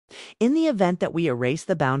In the event that we erase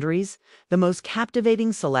the boundaries, the most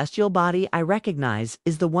captivating celestial body I recognize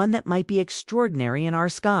is the one that might be extraordinary in our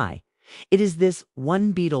sky. It is this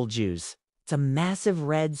one Betelgeuse. It's a massive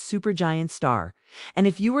red supergiant star, and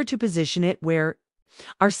if you were to position it where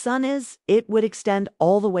our sun is, it would extend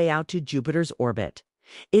all the way out to Jupiter's orbit.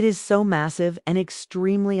 It is so massive and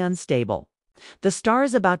extremely unstable. The star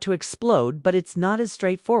is about to explode, but it's not as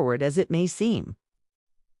straightforward as it may seem.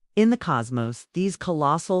 In the cosmos, these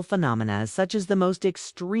colossal phenomena, such as the most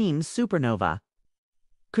extreme supernova,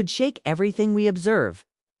 could shake everything we observe,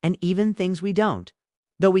 and even things we don't,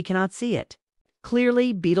 though we cannot see it.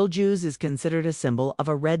 Clearly, Betelgeuse is considered a symbol of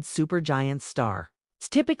a red supergiant star. It's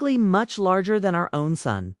typically much larger than our own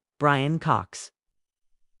sun. Brian Cox,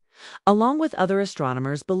 along with other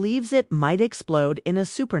astronomers, believes it might explode in a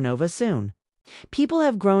supernova soon. People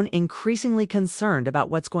have grown increasingly concerned about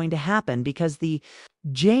what's going to happen because the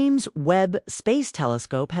James Webb Space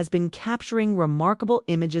Telescope has been capturing remarkable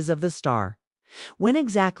images of the star. When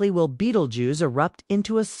exactly will Betelgeuse erupt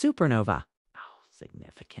into a supernova? How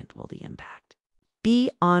significant will the impact be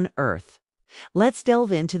on Earth? Let's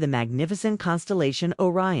delve into the magnificent constellation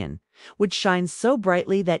Orion, which shines so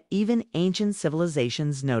brightly that even ancient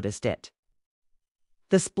civilizations noticed it.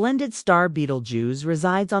 The splendid star Betelgeuse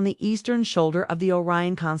resides on the eastern shoulder of the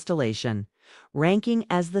Orion constellation, ranking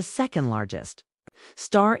as the second largest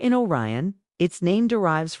star in Orion. Its name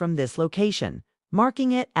derives from this location,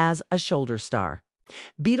 marking it as a shoulder star.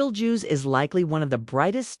 Betelgeuse is likely one of the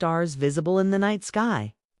brightest stars visible in the night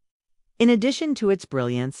sky. In addition to its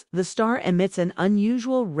brilliance, the star emits an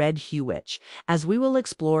unusual red hue which, as we will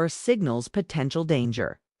explore, signals potential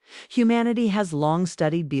danger. Humanity has long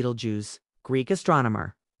studied Betelgeuse. Greek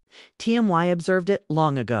astronomer TMY observed it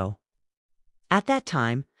long ago. At that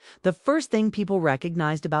time, the first thing people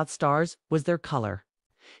recognized about stars was their color.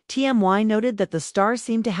 TMY noted that the star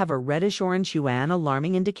seemed to have a reddish-orange hue, an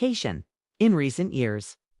alarming indication. In recent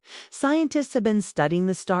years, scientists have been studying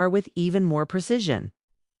the star with even more precision,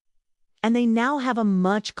 and they now have a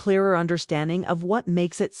much clearer understanding of what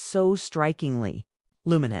makes it so strikingly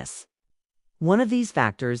luminous. One of these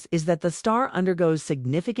factors is that the star undergoes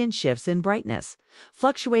significant shifts in brightness,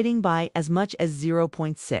 fluctuating by as much as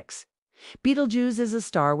 0.6. Betelgeuse is a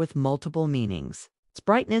star with multiple meanings. Its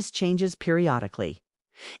brightness changes periodically.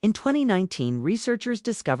 In 2019, researchers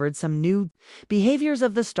discovered some new behaviors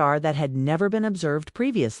of the star that had never been observed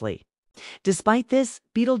previously. Despite this,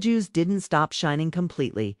 Betelgeuse didn't stop shining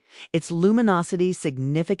completely. Its luminosity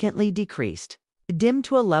significantly decreased, dimmed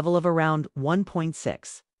to a level of around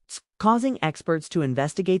 1.6. Causing experts to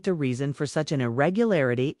investigate the reason for such an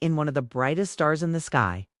irregularity in one of the brightest stars in the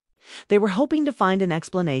sky. They were hoping to find an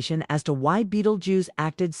explanation as to why Betelgeuse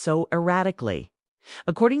acted so erratically.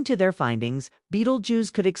 According to their findings, Betelgeuse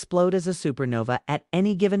could explode as a supernova at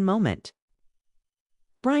any given moment.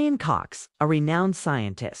 Brian Cox, a renowned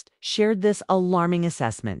scientist, shared this alarming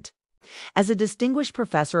assessment. As a distinguished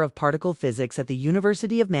professor of particle physics at the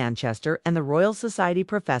University of Manchester and the Royal Society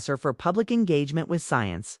Professor for Public Engagement with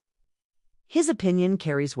Science, his opinion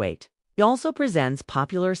carries weight. He also presents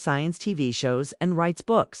popular science TV shows and writes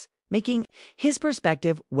books, making his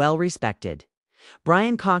perspective well respected.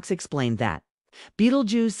 Brian Cox explained that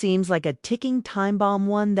Betelgeuse seems like a ticking time bomb,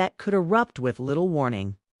 one that could erupt with little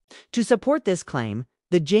warning. To support this claim,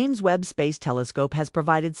 the James Webb Space Telescope has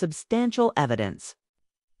provided substantial evidence.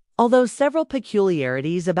 Although several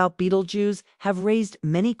peculiarities about Betelgeuse have raised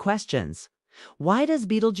many questions. Why does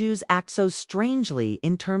Betelgeuse act so strangely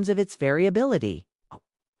in terms of its variability?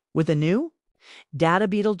 With a new data,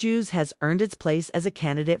 Betelgeuse has earned its place as a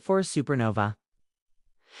candidate for a supernova.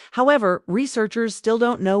 However, researchers still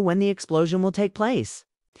don't know when the explosion will take place.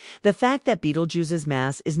 The fact that Betelgeuse's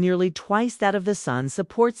mass is nearly twice that of the Sun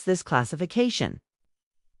supports this classification.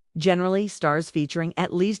 Generally, stars featuring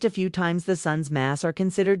at least a few times the Sun's mass are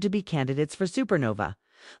considered to be candidates for supernova.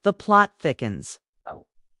 The plot thickens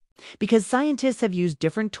because scientists have used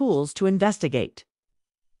different tools to investigate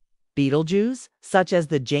Betelgeuse, such as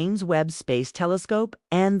the James Webb Space Telescope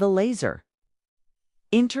and the Laser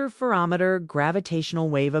Interferometer Gravitational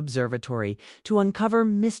Wave Observatory, to uncover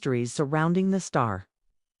mysteries surrounding the star.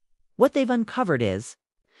 What they've uncovered is,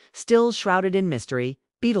 still shrouded in mystery,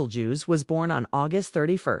 Betelgeuse was born on August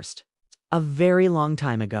 31st, a very long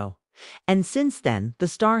time ago. And since then, the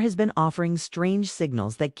star has been offering strange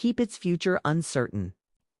signals that keep its future uncertain.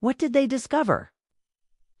 What did they discover?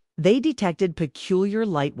 They detected peculiar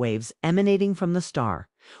light waves emanating from the star,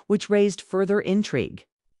 which raised further intrigue.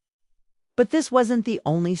 But this wasn't the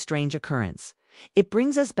only strange occurrence. It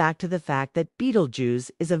brings us back to the fact that Betelgeuse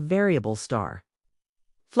is a variable star,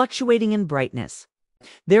 fluctuating in brightness.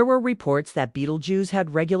 There were reports that Betelgeuse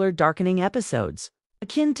had regular darkening episodes,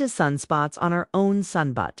 akin to sunspots on our own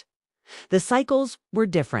sunbutt. The cycles were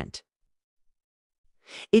different.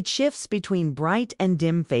 It shifts between bright and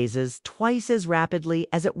dim phases twice as rapidly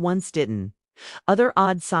as it once did. Other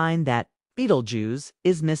odd sign that Betelgeuse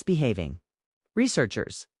is misbehaving.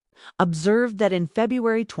 Researchers observed that in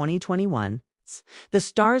February 2021, the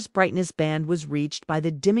star's brightness band was reached by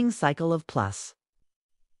the dimming cycle of plus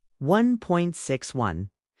 1.61.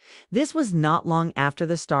 This was not long after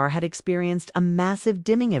the star had experienced a massive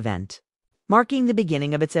dimming event, marking the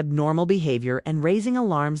beginning of its abnormal behavior and raising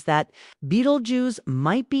alarms that Betelgeuse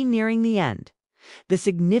might be nearing the end. The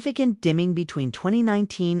significant dimming between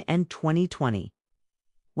 2019 and 2020,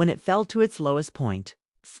 when it fell to its lowest point,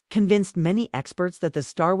 convinced many experts that the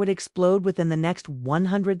star would explode within the next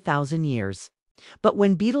 100,000 years. But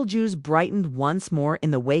when Betelgeuse brightened once more in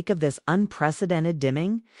the wake of this unprecedented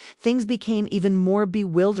dimming, things became even more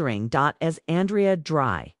bewildering. As Andrea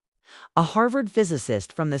Dry, a Harvard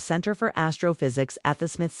physicist from the Center for Astrophysics at the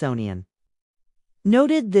Smithsonian,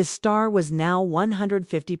 noted, this star was now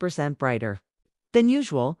 150% brighter than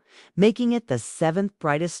usual, making it the seventh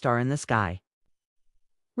brightest star in the sky.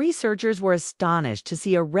 Researchers were astonished to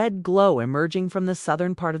see a red glow emerging from the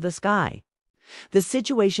southern part of the sky. The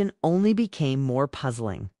situation only became more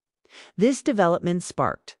puzzling. This development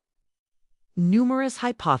sparked numerous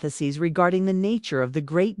hypotheses regarding the nature of the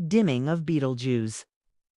great dimming of Betelgeuse.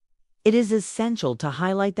 It is essential to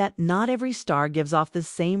highlight that not every star gives off the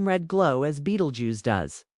same red glow as Betelgeuse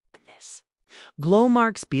does. This glow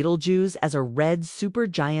marks Betelgeuse as a red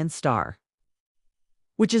supergiant star,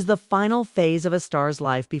 which is the final phase of a star's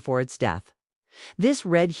life before its death. This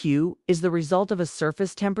red hue is the result of a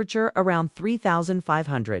surface temperature around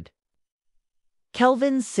 3,500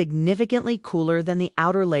 Kelvin, significantly cooler than the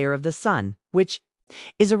outer layer of the Sun, which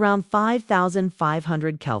is around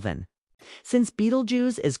 5,500 Kelvin. Since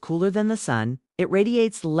Betelgeuse is cooler than the Sun, it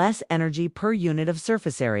radiates less energy per unit of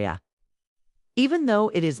surface area, even though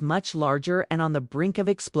it is much larger and on the brink of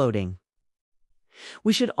exploding.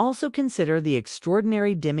 We should also consider the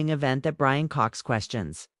extraordinary dimming event that Brian Cox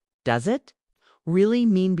questions. Does it really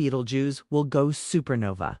mean Betelgeuse will go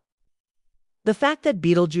supernova? The fact that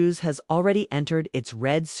Betelgeuse has already entered its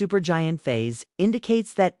red supergiant phase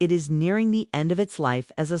indicates that it is nearing the end of its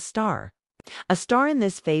life as a star. A star in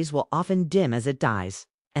this phase will often dim as it dies,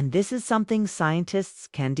 and this is something scientists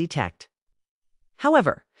can detect.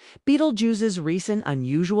 However, Betelgeuse's recent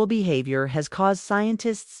unusual behavior has caused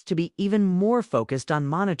scientists to be even more focused on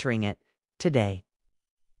monitoring it today.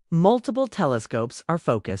 Multiple telescopes are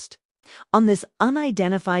focused on this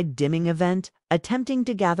unidentified dimming event, attempting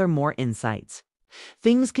to gather more insights.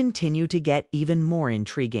 Things continue to get even more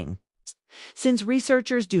intriguing. Since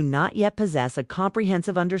researchers do not yet possess a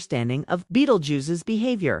comprehensive understanding of Betelgeuse's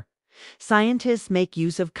behavior, scientists make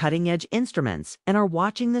use of cutting-edge instruments and are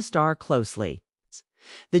watching the star closely.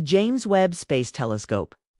 The James Webb Space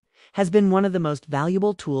Telescope has been one of the most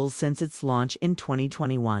valuable tools since its launch in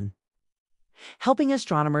 2021, helping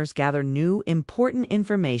astronomers gather new, important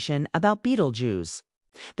information about Betelgeuse.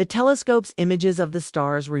 The telescope's images of the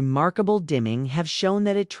star's remarkable dimming have shown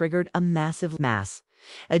that it triggered a massive mass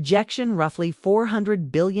ejection, roughly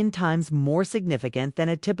 400 billion times more significant than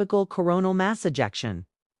a typical coronal mass ejection.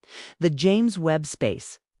 The James Webb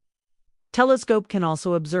Space Telescope can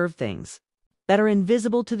also observe things that are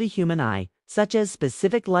invisible to the human eye, such as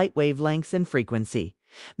specific light wavelengths and frequency,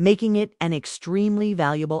 making it an extremely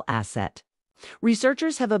valuable asset.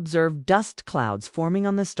 Researchers have observed dust clouds forming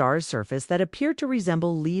on the star's surface that appear to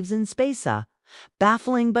resemble leaves in space, a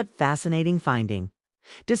baffling but fascinating finding.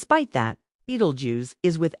 Despite that, Betelgeuse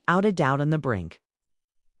is without a doubt on the brink.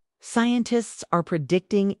 Scientists are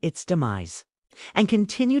predicting its demise and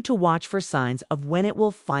continue to watch for signs of when it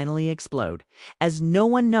will finally explode, as no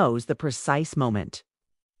one knows the precise moment.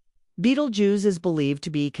 Betelgeuse is believed to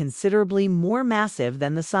be considerably more massive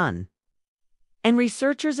than the Sun, and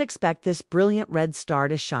researchers expect this brilliant red star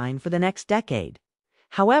to shine for the next decade.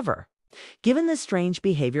 However, given the strange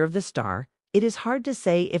behavior of the star, it is hard to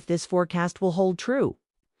say if this forecast will hold true.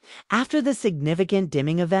 After the significant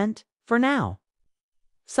dimming event, for now,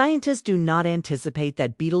 scientists do not anticipate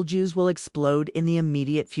that Betelgeuse will explode in the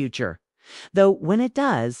immediate future, though when it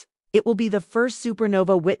does, it will be the first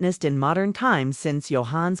supernova witnessed in modern times since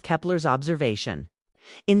Johannes Kepler's observation.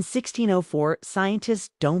 In 1604, scientists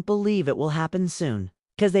don't believe it will happen soon,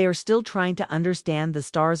 because they are still trying to understand the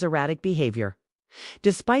star's erratic behavior.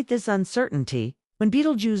 Despite this uncertainty, when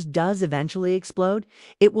Betelgeuse does eventually explode,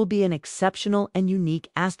 it will be an exceptional and unique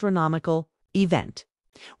astronomical event.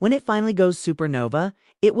 When it finally goes supernova,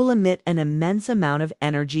 It will emit an immense amount of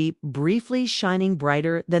energy, briefly shining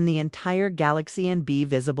brighter than the entire galaxy and be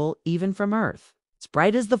visible even from Earth. It's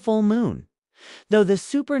bright as the full moon, though the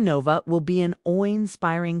supernova will be an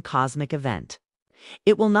awe-inspiring cosmic event.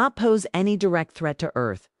 It will not pose any direct threat to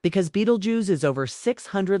Earth because Betelgeuse is over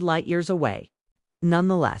 600 light-years away.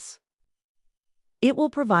 Nonetheless, it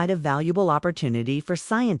will provide a valuable opportunity for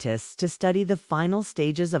scientists to study the final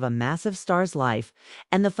stages of a massive star's life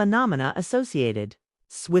and the phenomena associated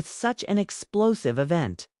with such an explosive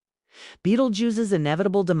event. Betelgeuse's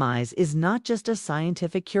inevitable demise is not just a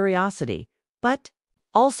scientific curiosity, but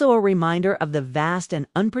also a reminder of the vast and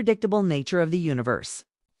unpredictable nature of the universe.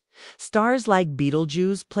 Stars like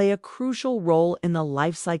Betelgeuse play a crucial role in the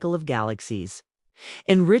life cycle of galaxies,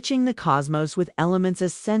 enriching the cosmos with elements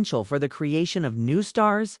essential for the creation of new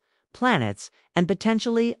stars, planets, and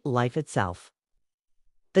potentially life itself.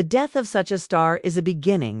 The death of such a star is a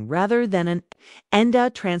beginning rather than an end.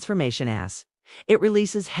 Transformation as it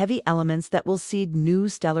releases heavy elements that will seed new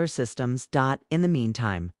stellar systems. In the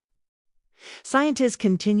meantime, scientists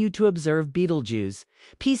continue to observe Betelgeuse,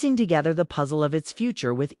 piecing together the puzzle of its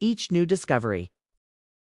future with each new discovery.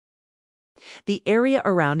 The area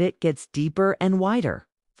around it gets deeper and wider.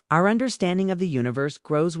 Our understanding of the universe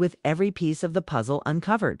grows with every piece of the puzzle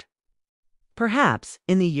uncovered. Perhaps,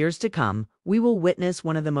 in the years to come, we will witness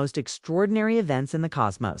one of the most extraordinary events in the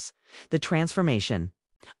cosmos, the transformation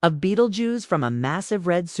of Betelgeuse from a massive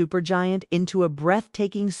red supergiant into a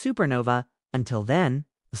breathtaking supernova. Until then,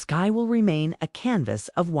 the sky will remain a canvas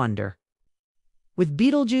of wonder, with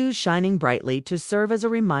Betelgeuse shining brightly to serve as a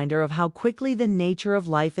reminder of how quickly the nature of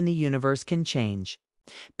life in the universe can change.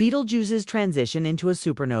 Betelgeuse's transition into a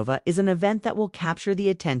supernova is an event that will capture the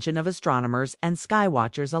attention of astronomers and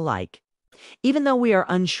skywatchers alike. Even though we are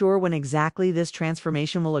unsure when exactly this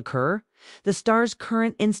transformation will occur, the star's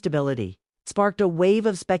current instability sparked a wave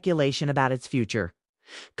of speculation about its future.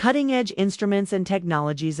 Cutting-edge instruments and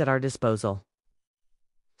technologies at our disposal,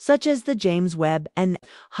 such as the James Webb and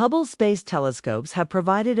Hubble space telescopes, have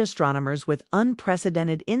provided astronomers with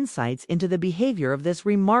unprecedented insights into the behavior of this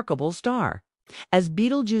remarkable star. As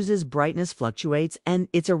Betelgeuse's brightness fluctuates and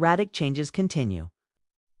its erratic changes continue,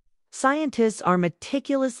 scientists are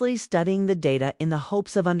meticulously studying the data in the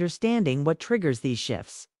hopes of understanding what triggers these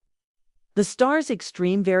shifts. The star's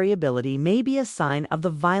extreme variability may be a sign of the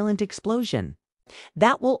violent explosion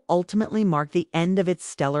that will ultimately mark the end of its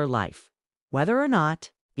stellar life. Whether or not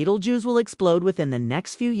Betelgeuse will explode within the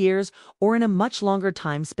next few years or in a much longer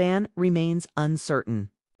time span remains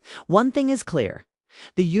uncertain. One thing is clear: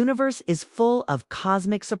 the universe is full of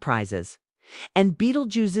cosmic surprises, and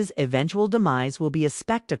Betelgeuse's eventual demise will be a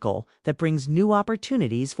spectacle that brings new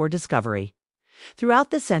opportunities for discovery. Throughout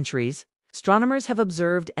the centuries, astronomers have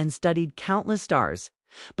observed and studied countless stars,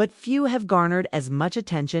 but few have garnered as much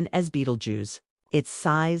attention as Betelgeuse. Its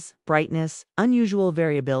size, brightness, unusual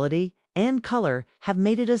variability, and color have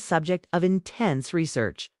made it a subject of intense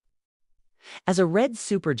research. As a red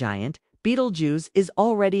supergiant, Betelgeuse is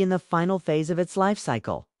already in the final phase of its life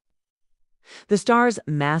cycle. The star's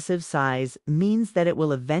massive size means that it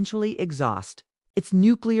will eventually exhaust its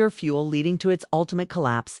nuclear fuel, leading to its ultimate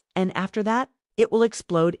collapse, and after that, it will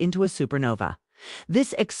explode into a supernova.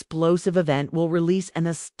 This explosive event will release an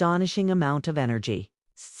astonishing amount of energy,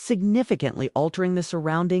 significantly altering the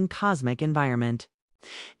surrounding cosmic environment.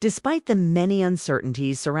 Despite the many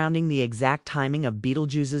uncertainties surrounding the exact timing of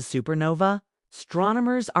Betelgeuse's supernova,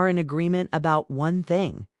 astronomers are in agreement about one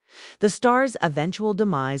thing: the star's eventual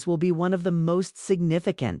demise will be one of the most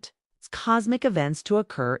significant cosmic events to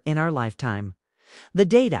occur in our lifetime. The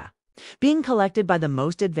data being collected by the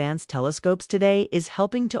most advanced telescopes today is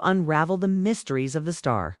helping to unravel the mysteries of the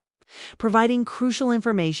star, providing crucial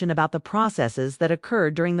information about the processes that occur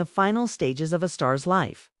during the final stages of a star's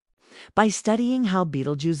life. By studying how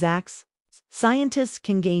Betelgeuse acts, scientists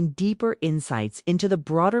can gain deeper insights into the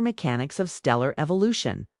broader mechanics of stellar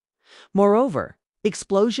evolution. Moreover, the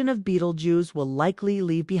explosion of Betelgeuse will likely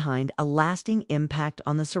leave behind a lasting impact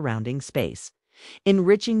on the surrounding space,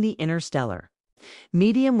 enriching the interstellar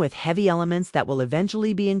medium with heavy elements that will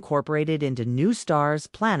eventually be incorporated into new stars,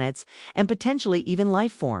 planets, and potentially even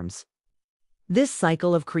life forms. This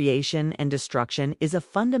cycle of creation and destruction is a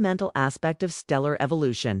fundamental aspect of stellar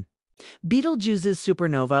evolution. Betelgeuse's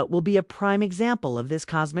supernova will be a prime example of this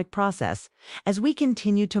cosmic process as we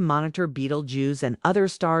continue to monitor Betelgeuse and other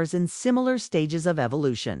stars in similar stages of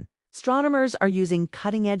evolution. Astronomers are using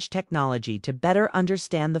cutting-edge technology to better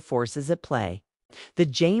understand the forces at play. The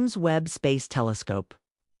James Webb Space Telescope,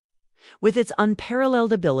 with its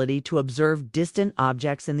unparalleled ability to observe distant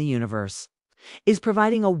objects in the universe, is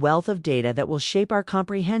providing a wealth of data that will shape our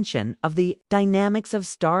comprehension of the dynamics of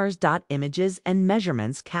stars. Images and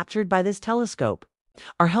measurements captured by this telescope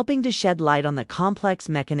are helping to shed light on the complex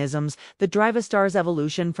mechanisms that drive a star's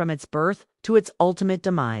evolution from its birth to its ultimate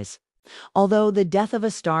demise. Although the death of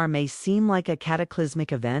a star may seem like a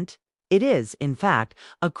cataclysmic event, it is, in fact,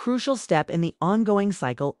 a crucial step in the ongoing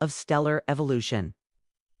cycle of stellar evolution.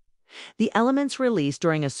 The elements released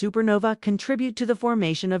during a supernova contribute to the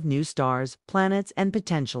formation of new stars, planets, and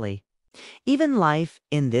potentially even life.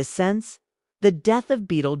 In this sense, the death of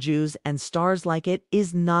Betelgeuse and stars like it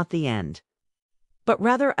is not the end, but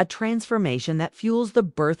rather a transformation that fuels the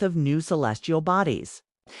birth of new celestial bodies.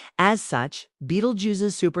 As such,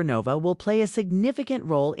 Betelgeuse's supernova will play a significant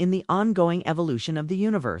role in the ongoing evolution of the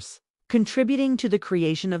universe, contributing to the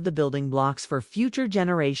creation of the building blocks for future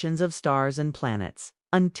generations of stars and planets,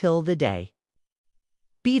 until the day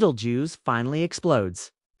Betelgeuse finally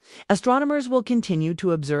explodes. Astronomers will continue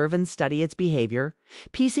to observe and study its behavior,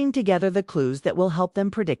 piecing together the clues that will help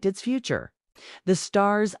them predict its future. The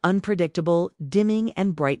star's unpredictable dimming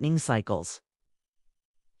and brightening cycles,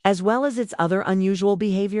 as well as its other unusual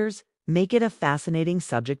behaviors, make it a fascinating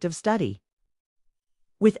subject of study.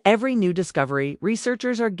 With every new discovery,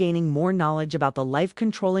 researchers are gaining more knowledge about the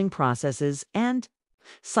life-controlling processes and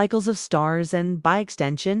cycles of stars and, by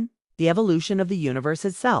extension, the evolution of the universe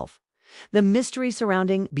itself. The mystery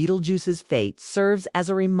surrounding Betelgeuse's fate serves as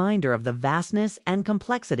a reminder of the vastness and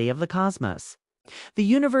complexity of the cosmos. The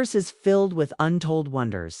universe is filled with untold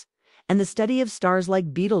wonders, and the study of stars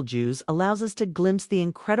like Betelgeuse allows us to glimpse the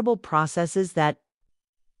incredible processes that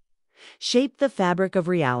shape the fabric of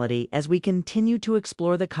reality. As we continue to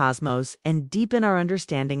explore the cosmos and deepen our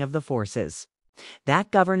understanding of the forces that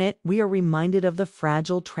govern it, we are reminded of the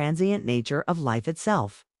fragile, transient nature of life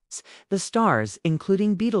itself. The stars,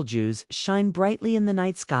 including Betelgeuse, shine brightly in the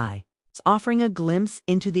night sky, offering a glimpse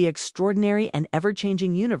into the extraordinary and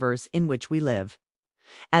ever-changing universe in which we live.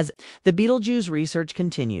 As the Betelgeuse research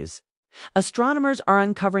continues, astronomers are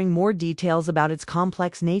uncovering more details about its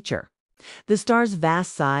complex nature. The star's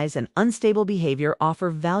vast size and unstable behavior offer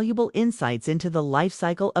valuable insights into the life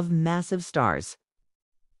cycle of massive stars.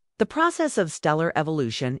 The process of stellar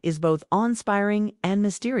evolution is both awe-inspiring and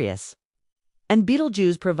mysterious, and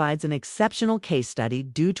Betelgeuse provides an exceptional case study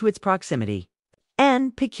due to its proximity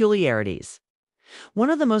and peculiarities.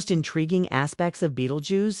 One of the most intriguing aspects of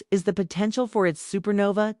Betelgeuse is the potential for its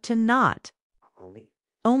supernova to not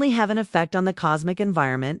only have an effect on the cosmic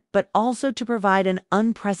environment, but also to provide an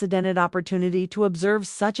unprecedented opportunity to observe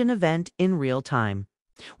such an event in real time.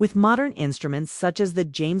 With modern instruments such as the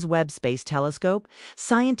James Webb Space Telescope,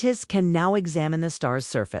 scientists can now examine the star's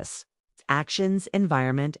surface, actions,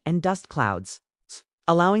 environment, and dust clouds,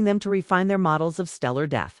 allowing them to refine their models of stellar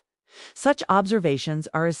death. Such observations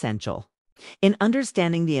are essential in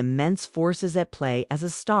understanding the immense forces at play as a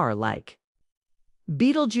star like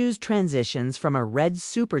Betelgeuse transitions from a red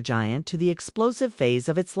supergiant to the explosive phase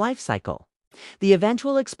of its life cycle. The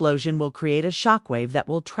eventual explosion will create a shockwave that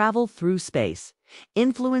will travel through space,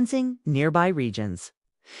 influencing nearby regions.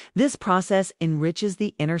 This process enriches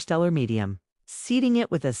the interstellar medium, seeding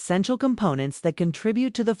it with essential components that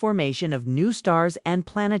contribute to the formation of new stars and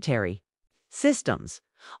planetary systems.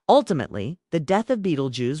 Ultimately, the death of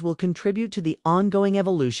Betelgeuse will contribute to the ongoing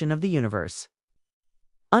evolution of the universe,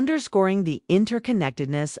 underscoring the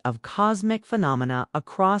interconnectedness of cosmic phenomena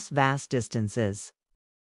across vast distances.